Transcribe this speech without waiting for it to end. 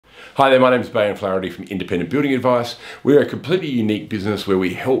Hi there, my name is Bayan Flaherty from Independent Building Advice. We're a completely unique business where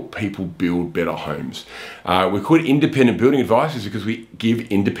we help people build better homes. We call it Independent Building Advice because we give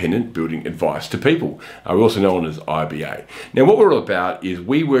independent building advice to people. We're also known as IBA. Now what we're all about is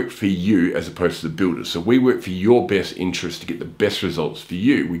we work for you as opposed to the builders. So we work for your best interest to get the best results for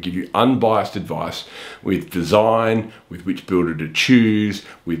you. We give you unbiased advice with design, with which builder to choose,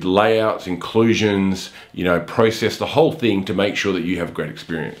 with layouts, inclusions, process, the whole thing to make sure that you have a great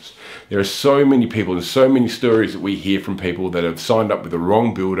experience. There are so many people and so many stories that we hear from people that have signed up with the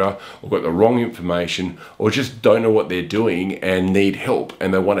wrong builder or got the wrong information or just don't know what they're doing and need help,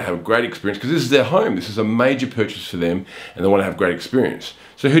 and they want to have a great experience because this is their home. This is a major purchase for them and they want to have a great experience.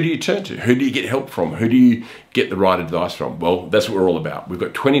 So who do you turn to? Who do you get help from? Who do you get the right advice from? Well, that's what we're all about. We've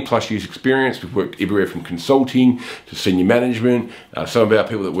got 20+ years experience. We've worked everywhere from consulting to senior management. Some of our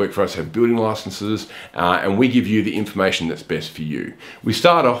people that work for us have building licenses, and we give you the information that's best for you. We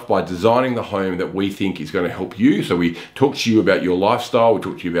start off by designing the home that we think is going to help you. So we talk to you about your lifestyle. We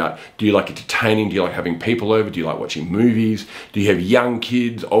talk to you about, do you like entertaining? Do you like having people over? Do you like watching movies? Do you have young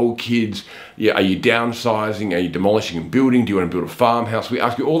kids, old kids? Yeah, are you downsizing? Are you demolishing and building? Do you want to build a farmhouse? We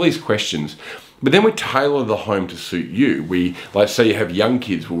ask you all these questions. But then we tailor the home to suit you. We, like say you have young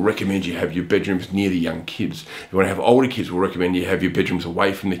kids, we'll recommend you have your bedrooms near the young kids. If you want to have older kids, we'll recommend you have your bedrooms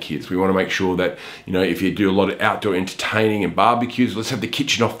away from the kids. We want to make sure that, if you do a lot of outdoor entertaining and barbecues, let's have the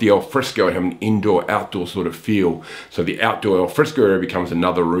kitchen off the al fresco and have an indoor-outdoor sort of feel. So the outdoor al fresco area becomes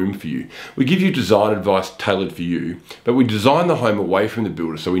another room for you. We give you design advice tailored for you, but we design the home away from the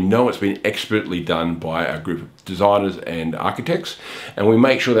builder so we know it's been expertly done by a group of designers and architects, and we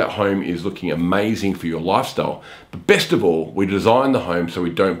make sure that home is looking amazing for your lifestyle. But best of all, we design the home so we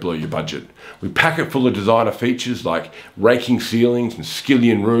don't blow your budget. We pack it full of designer features like raking ceilings and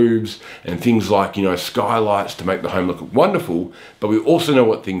skillion roofs and things like, skylights to make the home look wonderful, but we also know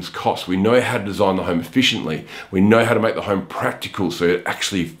what things cost. We know how to design the home efficiently. We know how to make the home practical so it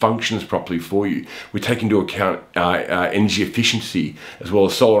actually functions properly for you. We take into account energy efficiency as well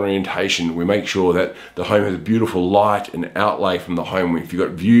as solar orientation. We make sure that the home has a beautiful light and outlay from the home. If you've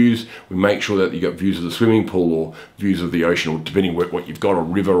got views, we make sure that you've got views of the swimming pool or views of the ocean, or depending on what you've got, a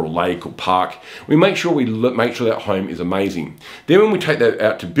river or lake or park. We make sure that home is amazing. Then when we take that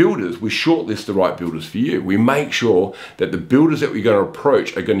out to builders, we shortlist the right builders for you. We make sure that the builders that we're going to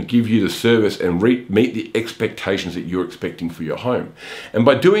approach are going to give you the service and meet the expectations that you're expecting for your home. And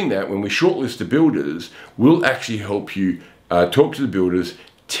by doing that, when we shortlist the builders, we'll actually help you talk to the builders,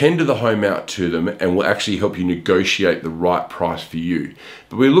 tender the home out to them, and we'll actually help you negotiate the right price for you.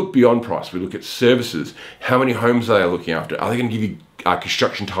 But we look beyond price. We look at services. How many homes are they looking after? Are they going to give you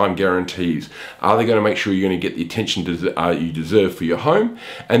construction time guarantees? Are they going to make sure you're going to get the attention you deserve for your home?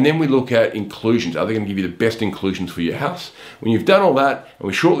 And then we look at inclusions. Are they going to give you the best inclusions for your house? When you've done all that and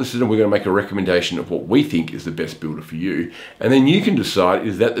we shortlisted them, we're going to make a recommendation of what we think is the best builder for you. And then you can decide,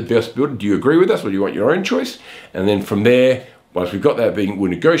 is that the best builder? Do you agree with us or do you want your own choice? And then from there, once we've got that we'll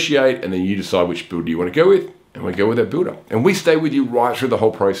negotiate, and then you decide which builder you want to go with, and we go with that builder. And we stay with you right through the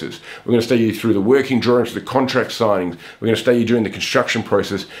whole process. We're going to stay you through the working drawings, the contract signings. We're going to stay you during the construction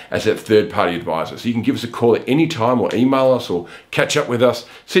process as that third-party advisor. So you can give us a call at any time or email us or catch up with us,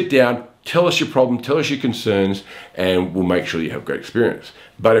 sit down, tell us your problem, tell us your concerns, and we'll make sure you have a great experience.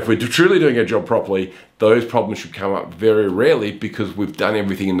 But if we're truly doing our job properly, those problems should come up very rarely because we've done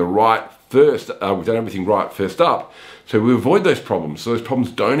everything right first up. So we avoid those problems, so those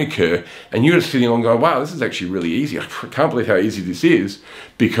problems don't occur, and you're just sitting along going, wow, this is actually really easy. I can't believe how easy this is,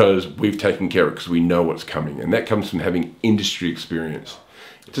 because we've taken care of it, because we know what's coming, and that comes from having industry experience.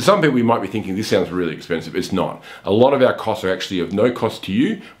 To some people, you might be thinking, this sounds really expensive. It's not. A lot of our costs are actually of no cost to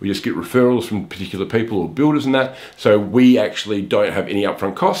you. We just get referrals from particular people or builders and that. So we actually don't have any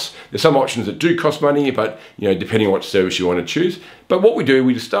upfront costs. There's some options that do cost money, but depending on what service you want to choose. But what we do,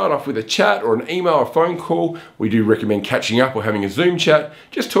 we just start off with a chat or an email or phone call. We do recommend catching up or having a Zoom chat,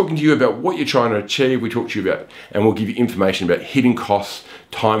 just talking to you about what you're trying to achieve. We talk to you about, and we'll give you information about hidden costs,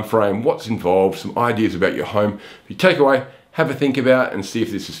 time frame, what's involved, some ideas about your home. If you take away, have a think about and see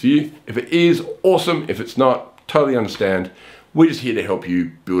if this is for you. If it is, awesome. If it's not, totally understand. We're just here to help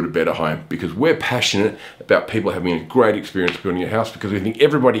you build a better home because we're passionate about people having a great experience building a house, because we think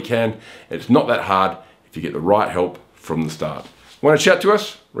everybody can. It's not that hard if you get the right help from the start. Want to chat to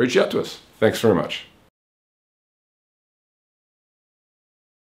us? Reach out to us. Thanks very much.